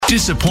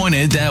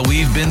Disappointed that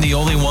we've been the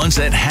only ones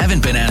that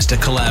haven't been asked to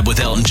collab with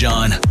Elton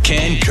John.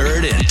 Ken,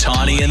 Kurt, and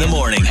Tawny in the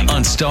morning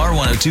on Star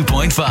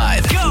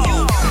 102.5.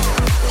 Go!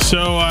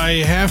 So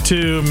I have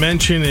to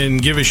mention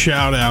and give a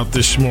shout out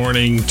this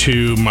morning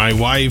to my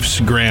wife's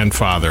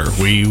grandfather.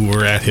 We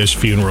were at his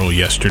funeral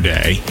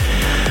yesterday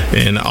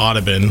in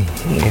Audubon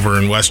over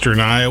in western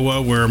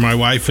Iowa, where my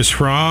wife is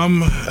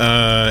from.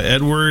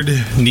 Edward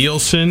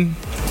Nielsen.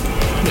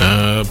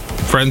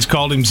 Friends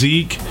called him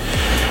Zeke.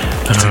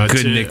 That's a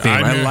good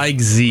nickname. I like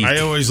Zeke. I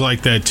always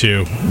like that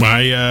too.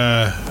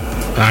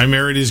 I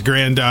married his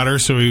granddaughter,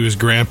 so he was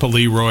Grandpa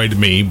Leroy to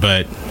me,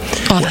 but...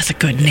 Oh, that's a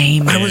good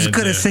name. I was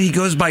going to say he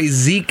goes by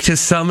Zeke to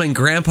some and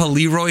Grandpa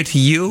Leroy to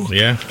you.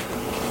 Yeah.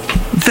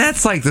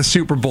 That's like the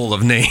Super Bowl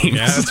of names.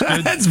 Yeah, that's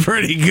good. That's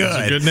pretty good.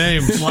 That's a good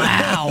name.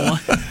 Wow.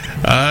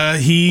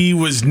 He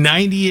was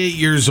 98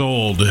 years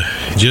old.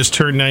 Just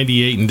turned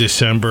 98 in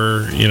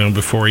December,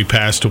 before he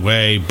passed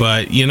away.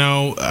 But,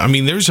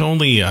 there's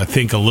only, I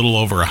think, a little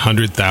over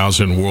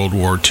 100,000 World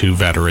War II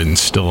veterans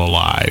still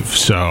alive.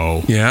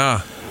 So,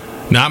 yeah.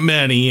 Not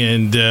many,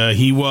 and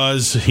he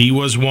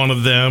was one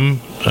of them.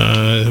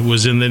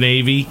 Was in the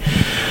Navy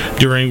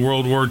during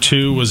World War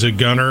II. Was a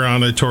gunner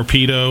on a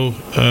torpedo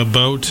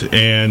boat,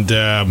 and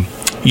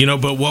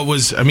But what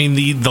was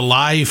the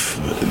life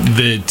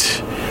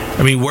that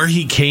where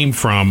he came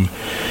from?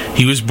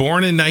 He was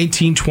born in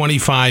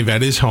 1925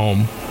 at his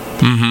home.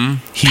 Mm-hmm.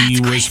 He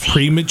was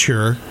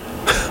premature.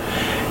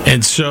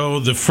 And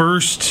so the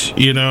first,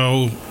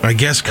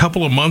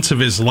 couple of months of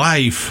his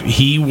life,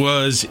 he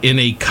was in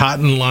a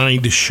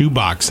cotton-lined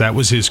shoebox. That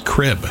was his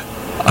crib.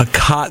 A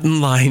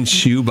cotton-lined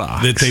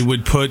shoebox. That they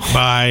would put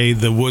by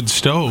the wood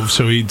stove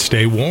so he'd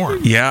stay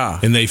warm.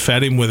 Yeah. And they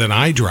fed him with an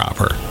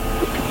eyedropper.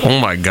 Oh,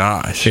 my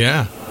gosh.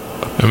 Yeah.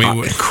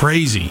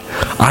 Crazy.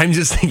 I'm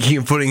just thinking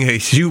of putting a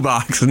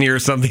shoebox near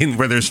something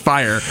where there's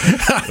fire.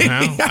 That's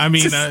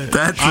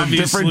a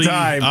different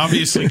time.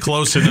 Obviously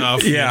close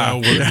enough,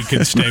 where he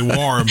could stay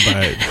warm.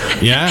 But,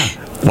 yeah.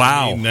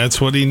 Wow. That's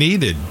what he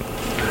needed.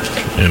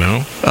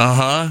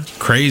 Uh-huh.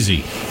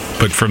 Crazy.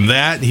 But from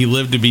that, he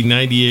lived to be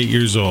 98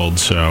 years old,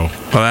 so...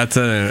 Well, that's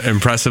an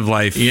impressive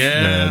life.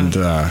 Yeah. And,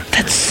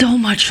 that's so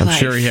much I'm life.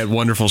 sure he had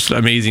wonderful,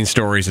 amazing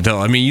stories to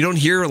tell. You don't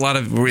hear a lot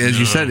of, as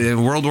you said,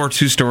 World War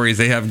II stories.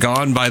 They have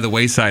gone by the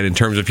wayside in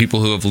terms of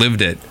people who have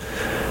lived it.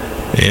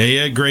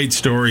 Yeah, great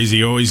stories.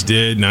 He always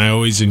did, and I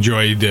always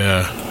enjoyed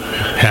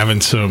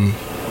having some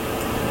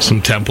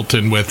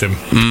Templeton with him,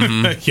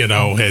 but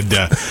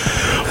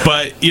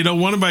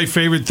one of my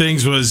favorite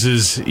things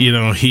was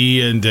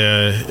he and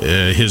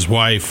his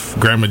wife,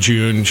 Grandma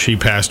June, she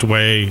passed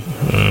away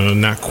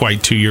not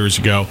quite 2 years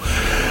ago,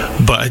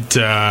 but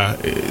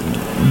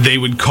they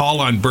would call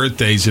on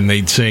birthdays and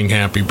they'd sing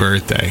happy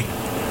birthday.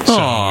 So,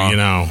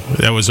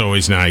 that was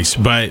always nice.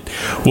 But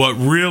what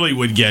really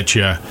would get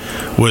you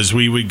was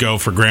we would go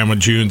for Grandma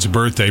June's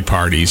birthday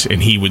parties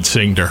and he would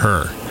sing to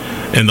her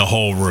in the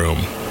whole room.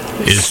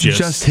 Is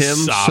just him.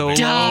 Sobbing.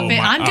 Stop it.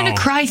 I'm going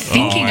to cry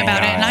thinking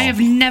about it, and I have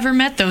never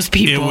met those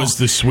people. It was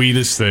the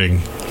sweetest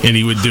thing. And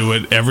he would do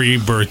it every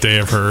birthday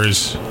of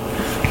hers,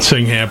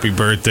 sing happy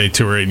birthday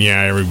to her, and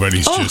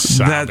everybody's just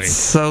sobbing. That's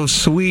so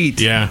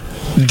sweet. Yeah.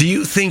 Do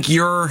you think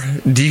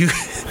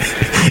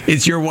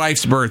it's your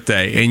wife's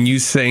birthday and you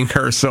sing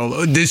her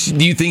solo? Do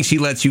you think she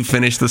lets you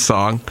finish the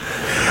song?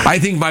 I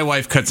think my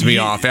wife cuts me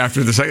off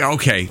after the song.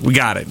 Okay, we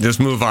got it. Just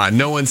move on.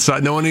 No one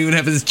even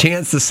has a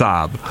chance to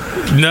sob.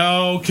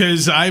 No,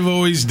 because I've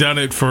always done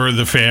it for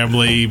the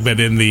family, but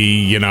in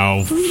the,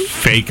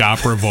 fake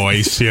opera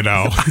voice,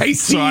 I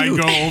see I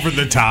go over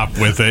the top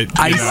with it.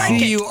 I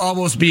see you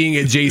almost being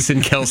a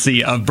Jason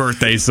Kelsey of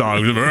birthday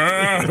songs.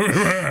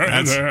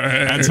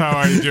 That's how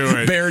I do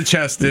it.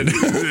 Bare-chested.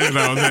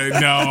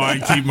 No, I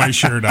keep my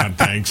shirt on,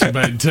 thanks.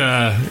 But,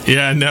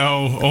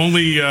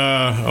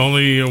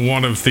 only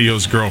one of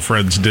Theo's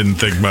girlfriends didn't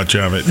think much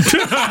of it.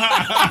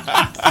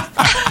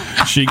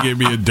 She gave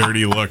me a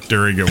dirty look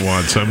during it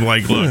once. I'm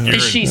like, look.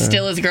 Is she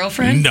still his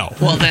girlfriend? No.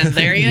 Well, then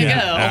there you go.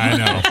 I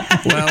know.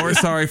 Well, we're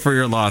sorry for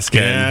your loss,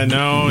 Ken. Yeah,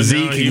 no.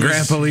 Zeke and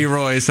Grandpa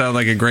Leroy sound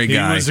like a great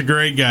guy. He was a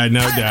great guy,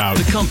 no doubt.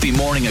 The comfy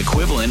morning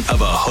equivalent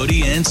of a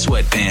hoodie and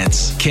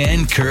sweatpants.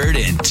 Ken, Kurt,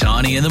 and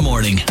Tawny in the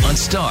morning on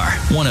Star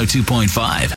 102.5.